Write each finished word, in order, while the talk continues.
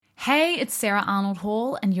Hey, it's Sarah Arnold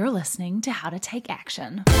Hall, and you're listening to How to Take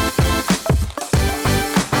Action.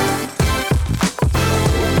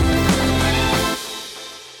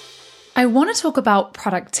 I want to talk about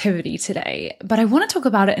productivity today, but I want to talk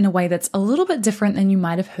about it in a way that's a little bit different than you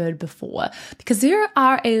might have heard before, because there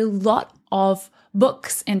are a lot of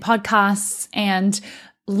books and podcasts and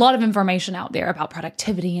a lot of information out there about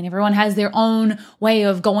productivity, and everyone has their own way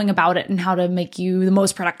of going about it and how to make you the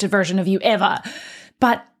most productive version of you ever.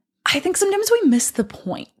 But I think sometimes we miss the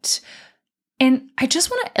point. And I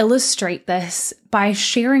just want to illustrate this by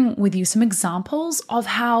sharing with you some examples of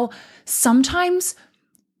how sometimes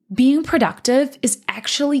being productive is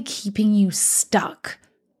actually keeping you stuck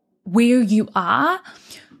where you are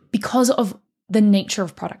because of the nature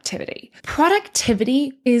of productivity.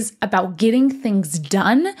 Productivity is about getting things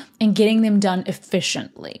done and getting them done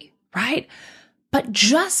efficiently, right? But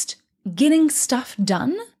just getting stuff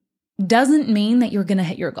done doesn't mean that you're going to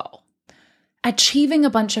hit your goal. Achieving a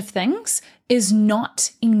bunch of things is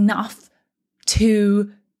not enough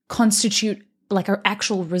to constitute like an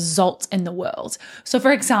actual result in the world. So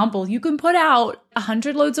for example, you can put out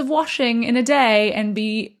 100 loads of washing in a day and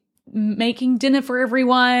be making dinner for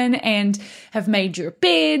everyone and have made your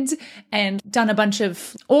bed and done a bunch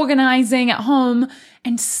of organizing at home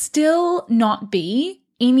and still not be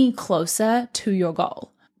any closer to your goal.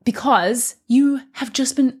 Because you have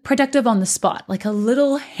just been productive on the spot, like a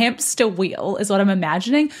little hamster wheel is what I'm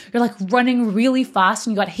imagining. You're like running really fast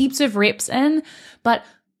and you got heaps of reps in, but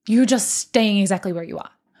you're just staying exactly where you are.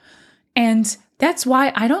 And that's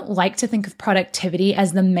why I don't like to think of productivity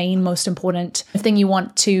as the main, most important thing you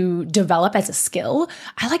want to develop as a skill.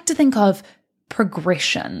 I like to think of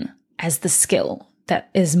progression as the skill that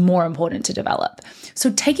is more important to develop.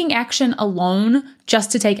 So taking action alone, just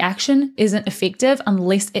to take action, isn't effective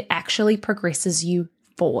unless it actually progresses you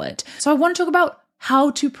forward. So I want to talk about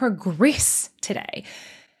how to progress today,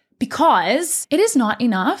 because it is not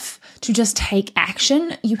enough to just take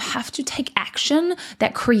action. You have to take action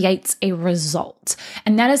that creates a result.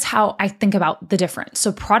 And that is how I think about the difference.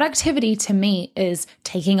 So productivity to me is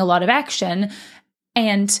taking a lot of action,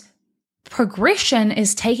 and progression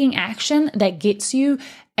is taking action that gets you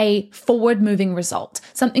a forward-moving result,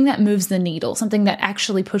 something that moves the needle, something that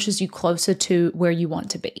actually pushes you closer to where you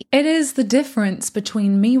want to be. It is the difference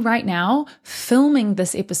between me right now filming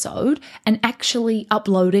this episode and actually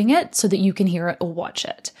uploading it so that you can hear it or watch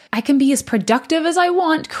it. I can be as productive as I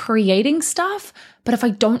want creating stuff, but if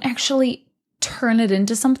I don't actually turn it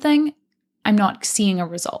into something, I'm not seeing a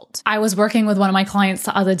result. I was working with one of my clients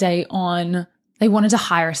the other day on they wanted to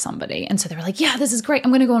hire somebody. And so they were like, yeah, this is great. I'm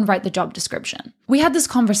going to go and write the job description. We had this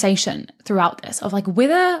conversation throughout this of like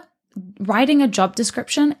whether writing a job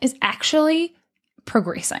description is actually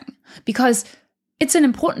progressing, because it's an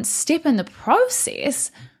important step in the process.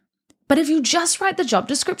 But if you just write the job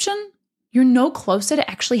description, you're no closer to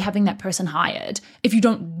actually having that person hired if you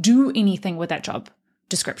don't do anything with that job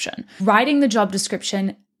description. Writing the job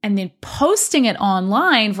description and then posting it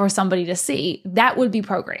online for somebody to see, that would be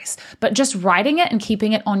progress. But just writing it and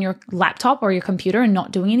keeping it on your laptop or your computer and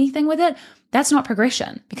not doing anything with it, that's not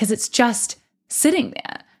progression, because it's just sitting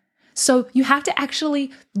there. So you have to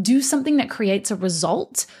actually do something that creates a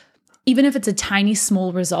result. Even if it's a tiny,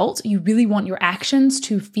 small result, you really want your actions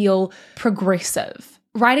to feel progressive.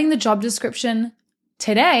 Writing the job description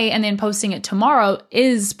today and then posting it tomorrow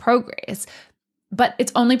is progress, but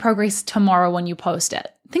it's only progress tomorrow when you post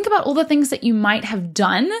it. Think about all the things that you might have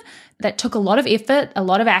done that took a lot of effort, a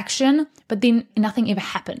lot of action, but then nothing ever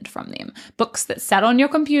happened from them. Books that sat on your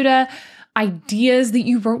computer, ideas that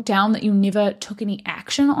you wrote down that you never took any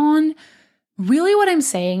action on. Really what I'm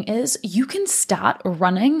saying is you can start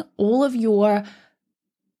running all of your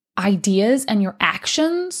ideas and your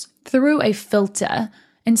actions through a filter.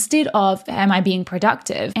 Instead of, am I being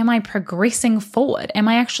productive? Am I progressing forward?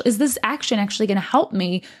 Is this action actually going to help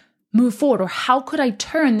me move forward? Or how could I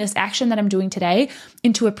turn this action that I'm doing today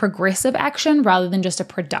into a progressive action rather than just a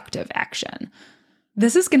productive action?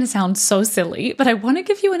 This is going to sound so silly, but I want to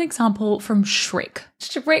give you an example from Shrek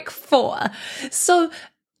 4. So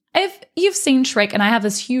if you've seen Shrek, and I have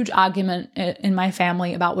this huge argument in my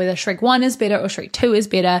family about whether Shrek 1 is better or Shrek 2 is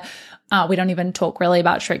better. We don't even talk really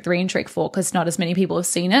about Shrek 3 and Shrek 4 because not as many people have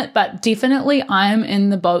seen it, but definitely I'm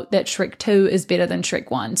in the boat that Shrek 2 is better than Shrek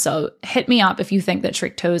 1. So hit me up if you think that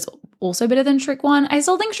Shrek 2 is also better than Shrek 1. I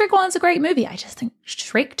still think Shrek 1 is a great movie. I just think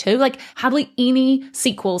Shrek 2, like hardly any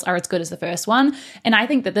sequels are as good as the first one. And I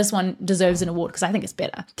think that this one deserves an award because I think it's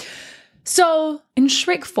better. So in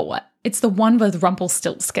Shrek 4, it's the one with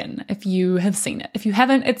Rumpelstiltskin, if you have seen it. If you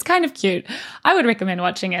haven't, it's kind of cute. I would recommend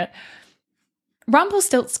watching it.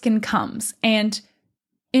 Rumpelstiltskin comes and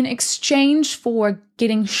in exchange for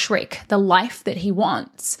getting Shrek the life that he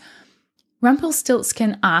wants,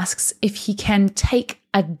 Rumpelstiltskin asks if he can take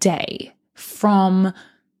a day from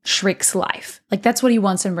Shrek's life. Like, that's what he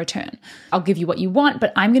wants in return. I'll give you what you want,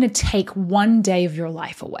 but I'm going to take one day of your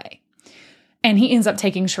life away. And he ends up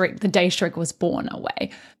taking Shrek the day Shrek was born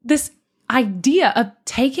away. This idea of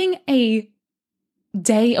taking a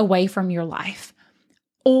day away from your life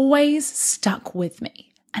always stuck with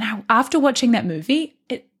me. And after watching that movie,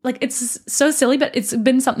 it's so silly, but it's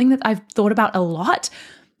been something that I've thought about a lot,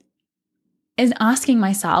 is asking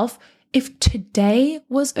myself, if today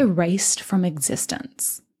was erased from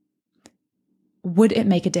existence, would it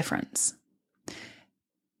make a difference?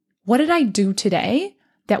 What did I do today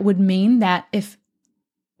that would mean that if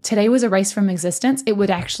today was erased from existence, it would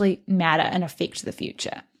actually matter and affect the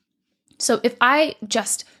future? So if I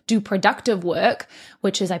just do productive work,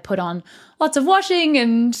 which is I put on lots of washing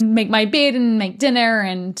and make my bed and make dinner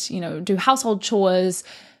and, do household chores,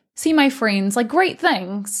 see my friends, like great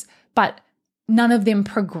things, but none of them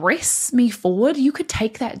progress me forward, you could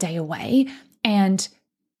take that day away and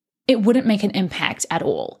it wouldn't make an impact at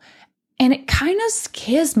all. And it kind of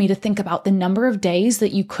scares me to think about the number of days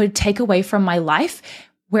that you could take away from my life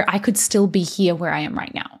where I could still be here where I am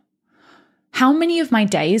right now. How many of my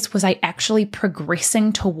days was I actually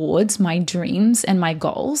progressing towards my dreams and my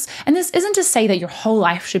goals? And this isn't to say that your whole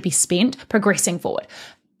life should be spent progressing forward.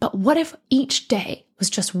 But what if each day was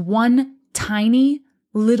just one tiny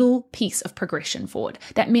little piece of progression forward?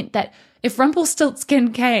 That meant that if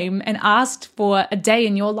Rumpelstiltskin came and asked for a day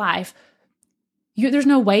in your life, there's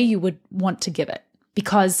no way you would want to give it,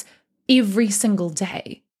 because every single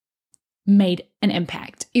day made an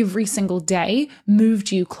impact. Every single day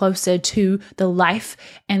moved you closer to the life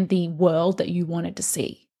and the world that you wanted to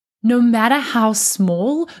see. No matter how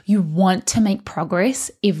small, you want to make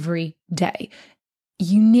progress every day.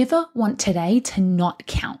 You never want today to not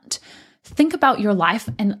count. Think about your life,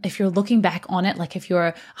 and if you're looking back on it, like if you're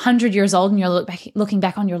 100 years old and you're looking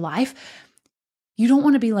back on your life, you don't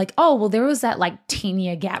want to be like, oh, well, there was that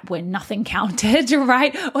 10-year gap where nothing counted,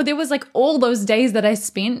 right? Or there was all those days that I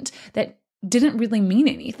spent that didn't really mean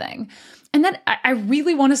anything. And that I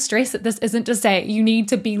really want to stress that this isn't to say you need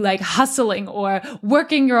to be hustling or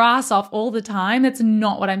working your ass off all the time. That's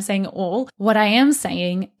not what I'm saying at all. What I am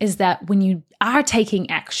saying is that when you are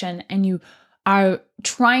taking action and you are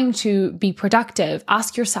trying to be productive,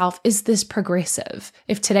 ask yourself, is this progressive?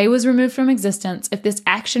 If today was removed from existence, if this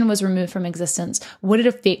action was removed from existence, would it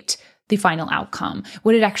affect the final outcome?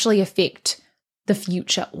 Would it actually affect the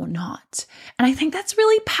future or not? And I think that's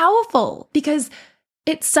really powerful because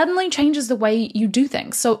it suddenly changes the way you do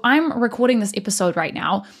things. So I'm recording this episode right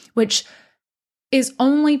now, which is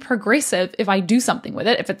only progressive if I do something with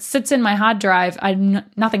it. If it sits in my hard drive,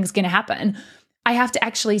 nothing's going to happen. I have to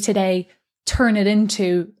actually today turn it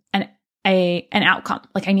into an outcome.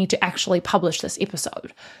 I need to actually publish this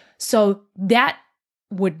episode. So that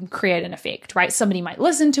would create an effect, right? Somebody might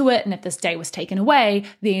listen to it, and if this day was taken away,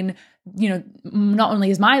 then, not only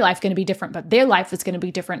is my life going to be different, but their life is going to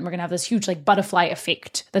be different. We're going to have this huge butterfly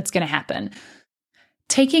effect that's going to happen.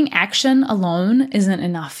 Taking action alone isn't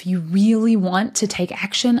enough. You really want to take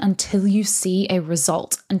action until you see a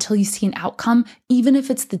result, until you see an outcome, even if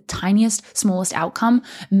it's the tiniest, smallest outcome.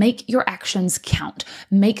 Make your actions count.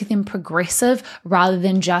 Make them progressive rather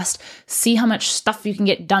than just see how much stuff you can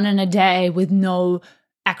get done in a day with no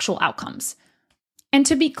actual outcomes. And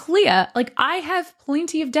to be clear, I have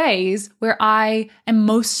plenty of days where I am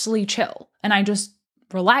mostly chill and I just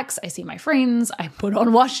relax. I see my friends, I put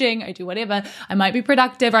on washing, I do whatever. I might be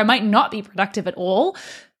productive or I might not be productive at all,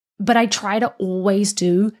 but I try to always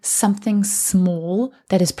do something small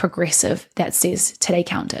that is progressive that says today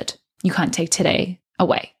counted. You can't take today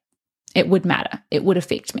away. It would matter. It would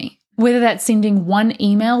affect me. Whether that's sending one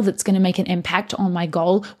email that's going to make an impact on my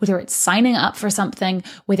goal, whether it's signing up for something,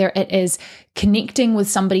 whether it is connecting with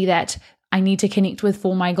somebody that I need to connect with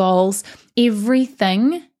for my goals,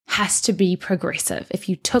 everything has to be progressive. If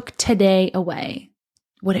you took today away,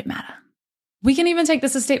 would it matter? We can even take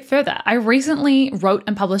this a step further. I recently wrote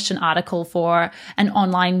and published an article for an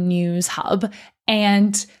online news hub,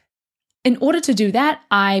 and in order to do that,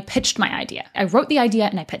 I pitched my idea. I wrote the idea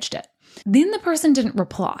and I pitched it. Then the person didn't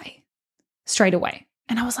reply straight away.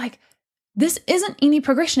 And I was like, this isn't any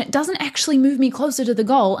progression. It doesn't actually move me closer to the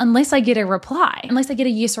goal unless I get a reply, unless I get a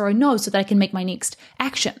yes or a no so that I can make my next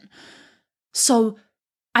action. So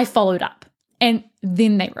I followed up and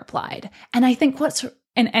then they replied. And I think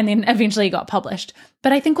and then eventually it got published.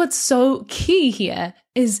 But I think what's so key here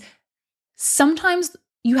is sometimes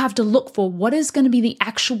you have to look for what is going to be the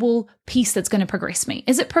actual piece that's going to progress me.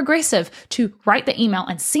 Is it progressive to write the email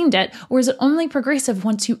and send it, or is it only progressive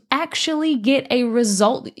once you actually get a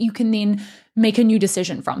result that you can then make a new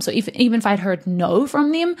decision from? So even if I'd heard no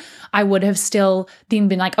from them, I would have still then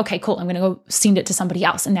been like, okay, cool, I'm going to go send it to somebody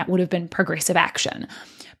else. And that would have been progressive action.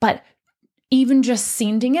 But even just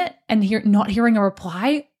sending it and not hearing a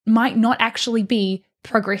reply might not actually be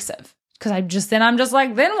progressive. Because I'm just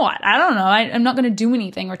like, then what? I don't know. I'm not going to do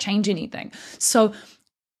anything or change anything. So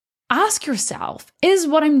ask yourself, is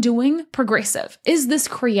what I'm doing progressive? Is this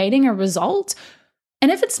creating a result?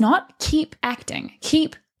 And if it's not, keep acting.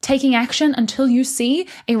 Keep taking action until you see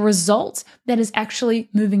a result that is actually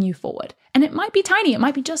moving you forward. And it might be tiny. It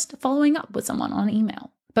might be just following up with someone on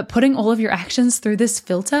email. But putting all of your actions through this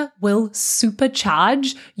filter will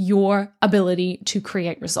supercharge your ability to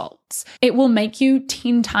create results. It will make you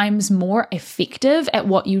 10 times more effective at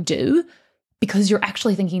what you do because you're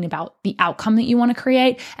actually thinking about the outcome that you want to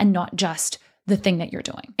create and not just the thing that you're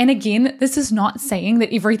doing. And again, this is not saying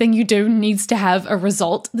that everything you do needs to have a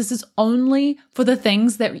result. This is only for the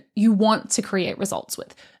things that you want to create results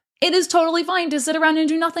with. It is totally fine to sit around and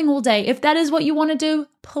do nothing all day. If that is what you want to do,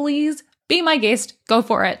 please be my guest, go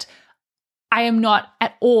for it. I am not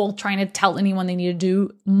at all trying to tell anyone they need to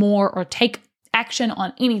do more or take action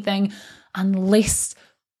on anything unless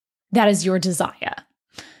that is your desire.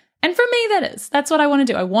 And for me, that's what I want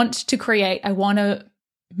to do. I want to create, I want to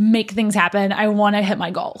make things happen. I want to hit my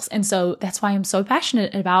goals. And so that's why I'm so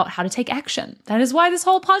passionate about how to take action. That is why this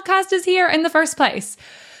whole podcast is here in the first place.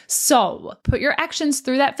 So put your actions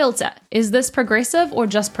through that filter. Is this progressive or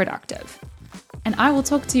just productive? And I will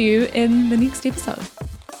talk to you in the next episode.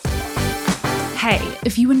 Hey,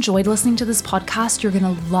 if you enjoyed listening to this podcast, you're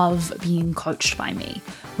going to love being coached by me.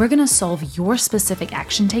 We're going to solve your specific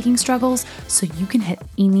action-taking struggles so you can hit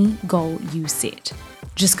any goal you set.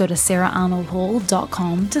 Just go to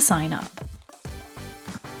saraharnoldhall.com to sign up.